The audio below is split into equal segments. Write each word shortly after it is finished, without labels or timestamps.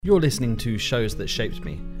You're listening to Shows That Shaped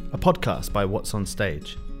Me, a podcast by What's on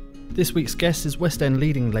Stage. This week's guest is West End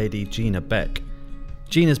leading lady Gina Beck.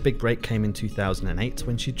 Gina's big break came in 2008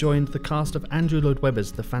 when she joined the cast of Andrew Lloyd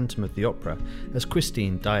Webber's The Phantom of the Opera as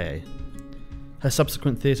Christine Daae. Her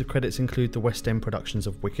subsequent theatre credits include the West End productions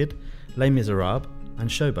of Wicked, Les Miserables and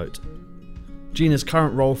Showboat. Gina's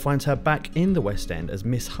current role finds her back in the West End as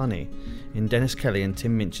Miss Honey in Dennis Kelly and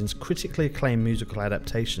Tim Minchin's critically acclaimed musical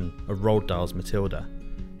adaptation of Roald Dahl's Matilda.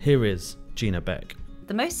 Here is Gina Beck.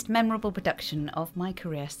 The most memorable production of my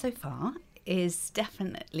career so far is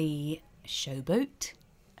definitely Showboat,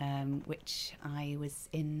 which I was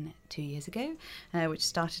in 2 years ago, which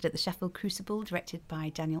started at the Sheffield Crucible, directed by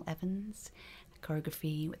Daniel Evans,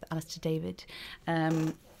 choreography with Alistair David.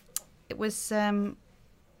 It was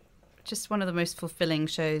just one of the most fulfilling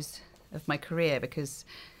shows of my career because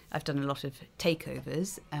I've done a lot of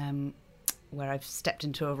takeovers, where I've stepped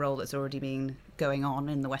into a role that's already been going on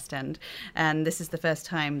in the West End. And this is the first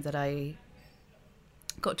time that I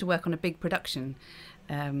got to work on a big production,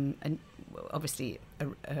 and obviously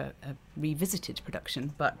a revisited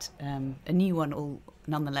production, but a new one all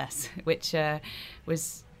nonetheless, which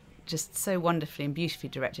was just so wonderfully and beautifully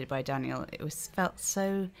directed by Daniel. It felt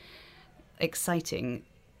so exciting,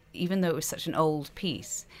 even though it was such an old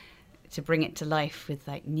piece, to bring it to life with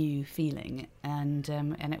like new feeling, and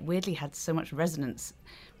it weirdly had so much resonance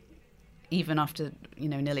even after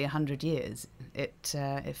nearly 100 years.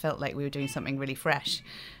 It felt like we were doing something really fresh,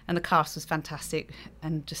 and the cast was fantastic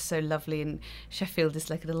and just so lovely, and Sheffield is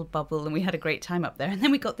like a little bubble, and we had a great time up there. And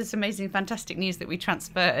then we got this amazing fantastic news that we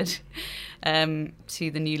transferred to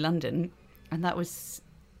the new London, and that was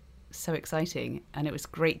so exciting, and it was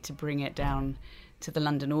great to bring it down to the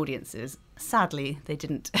London audiences. Sadly, they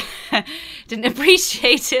didn't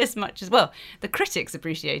appreciate it as much as, well, the critics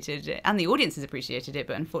appreciated it and the audiences appreciated it,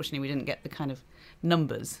 but unfortunately we didn't get the kind of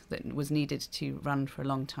numbers that was needed to run for a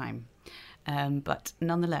long time. But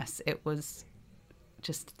nonetheless, it was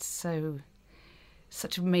just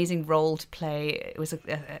such an amazing role to play.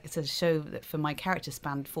 It's a show that for my character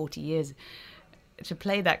spanned 40 years. To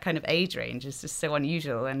play that kind of age range is just so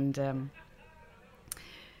unusual, and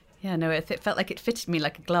it felt like it fitted me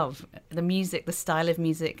like a glove. The music, the style of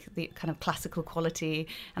music, the kind of classical quality,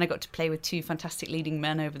 and I got to play with two fantastic leading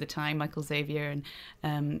men over the time, Michael Xavier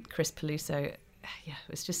and Chris Peluso.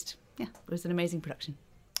 It was an amazing production.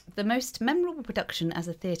 The most memorable production as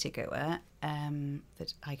a theatre goer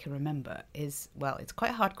that I can remember is, well, it's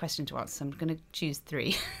quite a hard question to answer, so I'm going to choose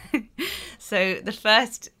three. So the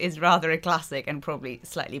first is rather a classic and probably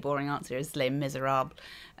slightly boring answer, is Les Miserables,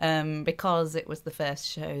 because it was the first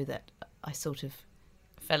show that I sort of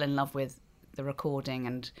fell in love with the recording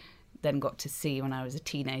and then got to see when I was a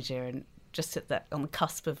teenager, and just on the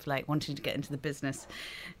cusp of like wanting to get into the business.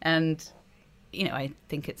 And I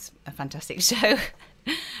think it's a fantastic show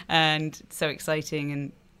and it's so exciting,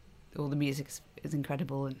 and all the music is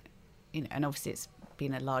incredible, and and obviously it's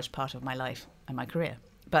been a large part of my life and my career.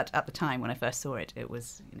 But at the time when I first saw it, it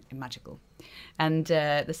was magical. And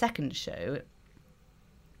the second show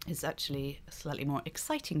is actually a slightly more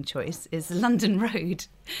exciting choice, is London Road,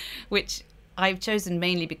 which I've chosen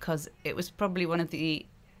mainly because it was probably one of the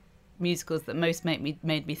musicals that most made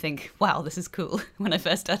me think, wow, this is cool. When I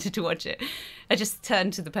first started to watch it, I just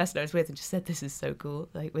turned to the person I was with and just said, this is so cool,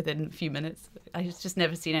 like within a few minutes. I just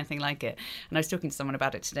never seen anything like it. And I was talking to someone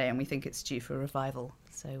about it today, and we think it's due for a revival.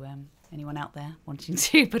 So anyone out there wanting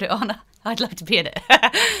to put it on, I'd love to be in it.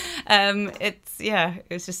 It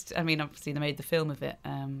was just, obviously they made the film of it,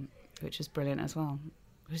 which was brilliant as well.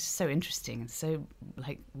 It was so interesting and so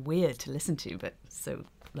like weird to listen to, but so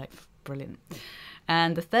like brilliant.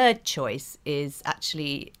 And the third choice is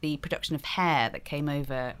actually the production of Hair that came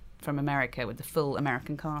over from America with the full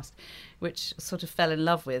American cast, which I sort of fell in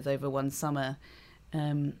love with over one summer.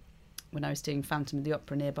 When I was doing Phantom of the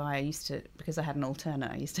Opera nearby, because I had an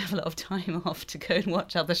alternate, I used to have a lot of time off to go and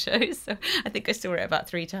watch other shows. So I think I saw it about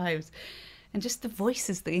 3 times. And just the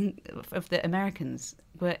voices of the Americans,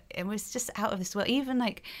 it was just out of this world. Even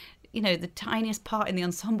like, the tiniest part in the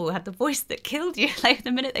ensemble had the voice that killed you, like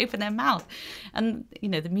the minute they opened their mouth. And,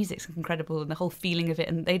 the music's incredible and the whole feeling of it.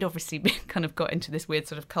 And they'd obviously kind of got into this weird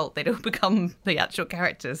sort of cult. They'd all become the actual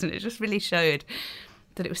characters. And it just really showed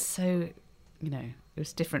that it was so, it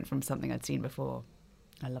was different from something I'd seen before.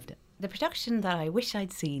 I loved it. The production that I wish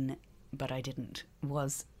I'd seen, but I didn't,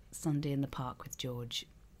 was Sunday in the Park with George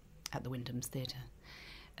at the Wyndham's Theatre.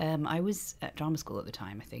 I was at drama school at the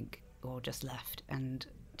time, I think, or just left, and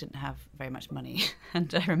didn't have very much money.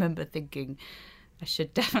 And I remember thinking I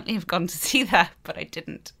should definitely have gone to see that, but I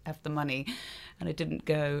didn't have the money and I didn't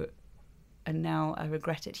go. And now I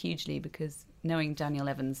regret it hugely because knowing Daniel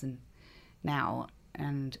Evans and now,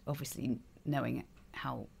 and obviously knowing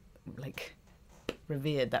how like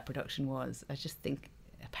revered that production was, I just think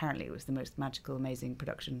apparently it was the most magical, amazing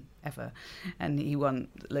production ever, and he won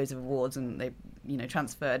loads of awards, and they, you know,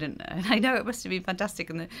 transferred, and I know it must have been fantastic,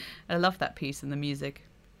 and I love that piece and the music.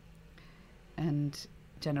 And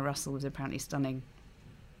Jenna Russell was apparently stunning.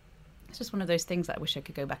 It's just one of those things that I wish I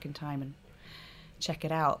could go back in time and check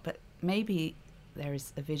it out, but maybe there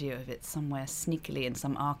is a video of it somewhere sneakily in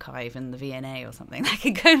some archive in the V&A or something that I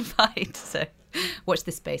can go and find. So watch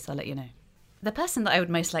this space, I'll let you know. The person that I would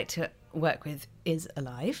most like to work with is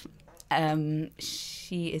alive.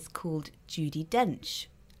 She is called Judi Dench.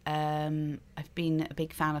 I've been a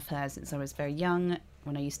big fan of hers since I was very young,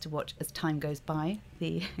 when I used to watch As Time Goes By,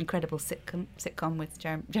 the incredible sitcom with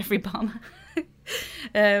Jeffrey Dahmer.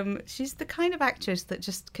 She's the kind of actress that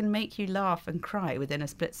just can make you laugh and cry within a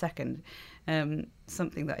split second.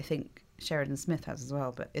 Something that I think Sheridan Smith has as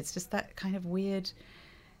well, but it's just that kind of weird,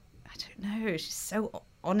 I don't know, she's so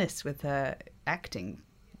honest with her acting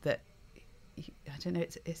that, I don't know,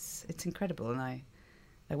 it's incredible, and I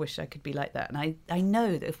wish I could be like that. And I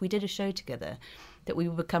know that if we did a show together that we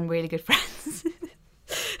would become really good friends.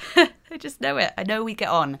 I just know it. I know we get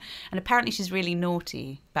on. And apparently she's really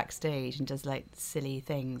naughty backstage and does like silly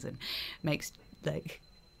things and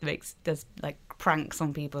does like pranks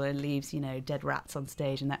on people and leaves, you know, dead rats on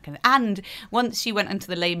stage and that kind of. And once she went into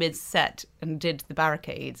the Les Mis set and did the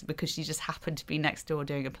barricades because she just happened to be next door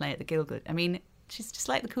doing a play at the Gielgud. I mean, she's just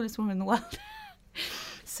like the coolest woman in the world.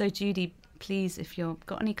 So Judi, please, if you've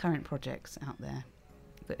got any current projects out there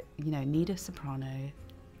that, you know, need a soprano,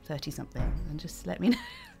 30-something, and just let me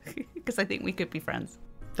know, because I think we could be friends.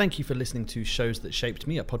 Thank you for listening to Shows That Shaped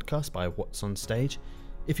Me, a podcast by What's on Stage.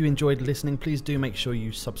 If you enjoyed listening, please do make sure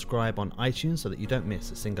you subscribe on iTunes so that you don't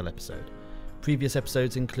miss a single episode. Previous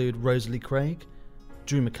episodes include Rosalie Craig,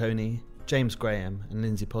 Drew McConey, James Graham and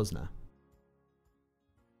Lindsay Posner.